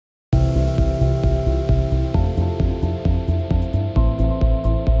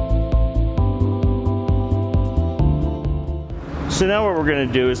So now what we're going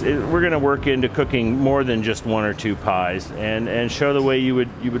to do is we're going to work into cooking more than just 1 or 2 pies, and show the way you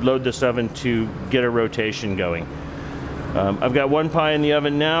would load this oven to get a rotation going. I've got 1 pie in the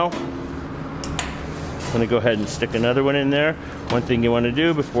oven now. I'm going to go ahead and stick another one in there. One thing you want to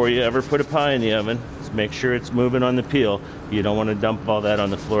do before you ever put a pie in the oven is make sure it's moving on the peel. You don't want to dump all that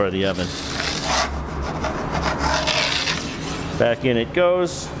on the floor of the oven. Back in it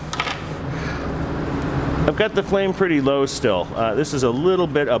goes. I've got the flame pretty low still. This is a little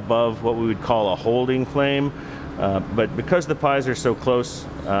bit above what we would call a holding flame, but because the pies are so close,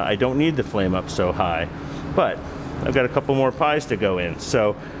 I don't need the flame up so high. But I've got a couple more pies to go in,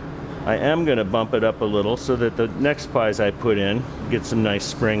 so I am going to bump it up a little so that the next pies I put in get some nice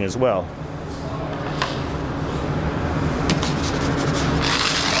spring as well.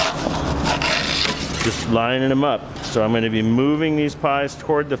 Just lining them up. So I'm going to be moving these pies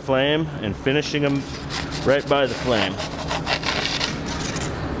toward the flame and finishing them right by the flame.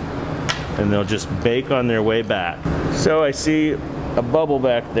 And they'll just bake on their way back. So I see a bubble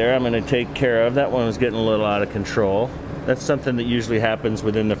back there I'm going to take care of. That one was getting a little out of control. That's something that usually happens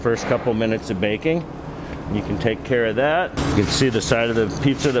within the first couple minutes of baking. You can take care of that. You can see the side of the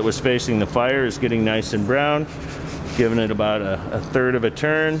pizza that was facing the fire is getting nice and brown. Giving it about a 1/3 of a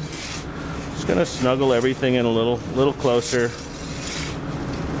turn. Just going to snuggle everything in a little closer.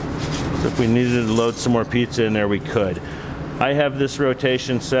 So if we needed to load some more pizza in there, we could. I have this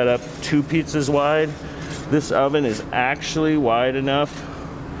rotation set up 2 pizzas wide. This oven is actually wide enough,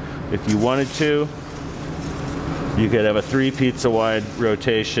 if you wanted to, you could have a 3 pizza wide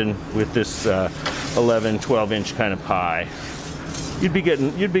rotation with this 11, 12-inch kind of pie. You'd be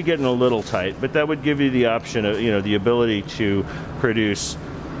getting a little tight, but that would give you the option of, the ability to produce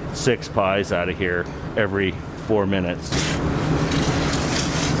 6 pies out of here every 4 minutes.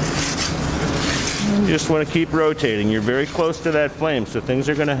 You just want to keep rotating. You're very close to that flame, so things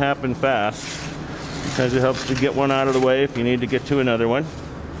are going to happen fast. Because it helps to get one out of the way if you need to get to another one.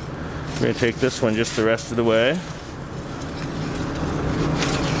 We're going to take this one just the rest of the way.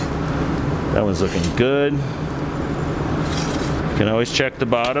 That one's looking good. You can always check the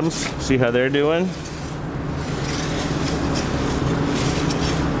bottoms, see how they're doing.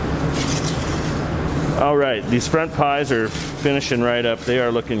 All right, these front pies are finishing right up. They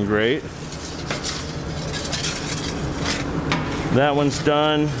are looking great. That one's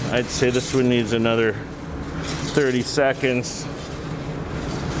done. I'd say this one needs another 30 seconds.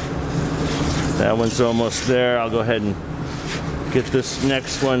 That one's almost there. I'll go ahead and get this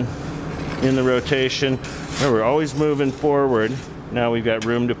next one in the rotation. We're always moving forward. Now we've got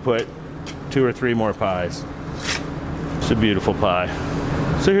room to put 2 or 3 more pies. It's a beautiful pie.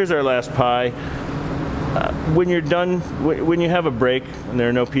 So here's our last pie. When you're done, when you have a break and there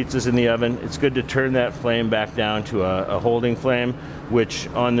are no pizzas in the oven, it's good to turn that flame back down to a holding flame, which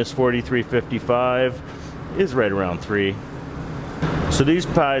on this 4355 is right around 3. So these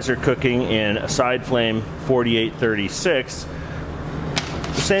pies are cooking in a side flame 4836.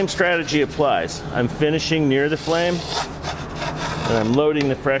 The same strategy applies. I'm finishing near the flame and I'm loading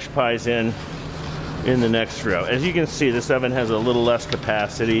the fresh pies in the next row. As you can see, this oven has a little less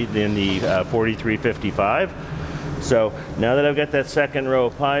capacity than the 4355. So now that I've got that second row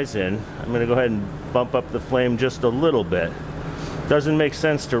of pies in, I'm going to go ahead and bump up the flame just a little bit. Doesn't make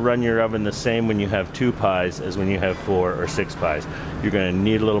sense to run your oven the same when you have 2 pies as when you have 4 or 6 pies. You're going to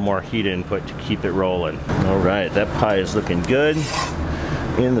need a little more heat input to keep it rolling. All right, that pie is looking good.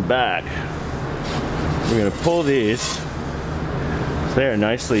 In the back, we're going to pull these. They are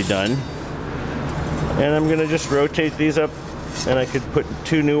nicely done. And I'm going to just rotate these up, and I could put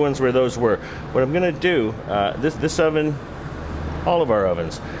 2 new ones where those were. What I'm going to do, this oven, all of our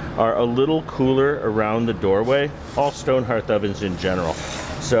ovens, are a little cooler around the doorway, all stone hearth ovens in general.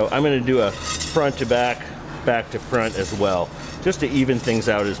 So I'm going to do a front to back, back to front as well, just to even things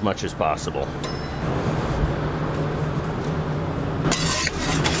out as much as possible.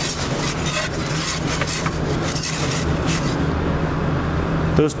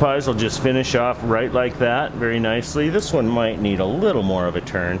 Those pies will just finish off right like that, very nicely. This one might need a little more of a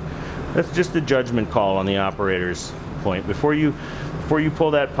turn. That's just a judgment call on the operator's point. Before you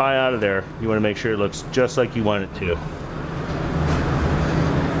pull that pie out of there, you want to make sure it looks just like you want it to.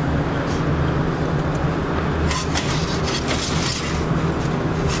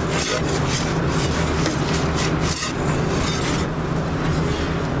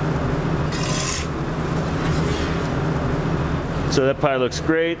 So that pie looks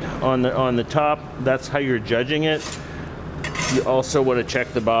great on the top. That's how you're judging it. You also want to check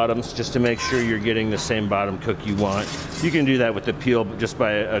the bottoms just to make sure you're getting the same bottom cook you want. You can do that with the peel just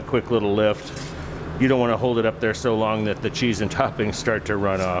by a quick little lift. you don't want to hold it up there so long that the cheese and toppings start to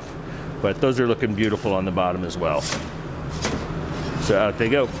run off. But those are looking beautiful on the bottom as well. So out they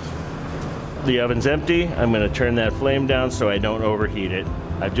go. The oven's empty. I'm going to turn that flame down so I don't overheat it.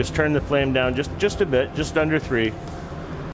 I've just turned the flame down just a bit, just under 3.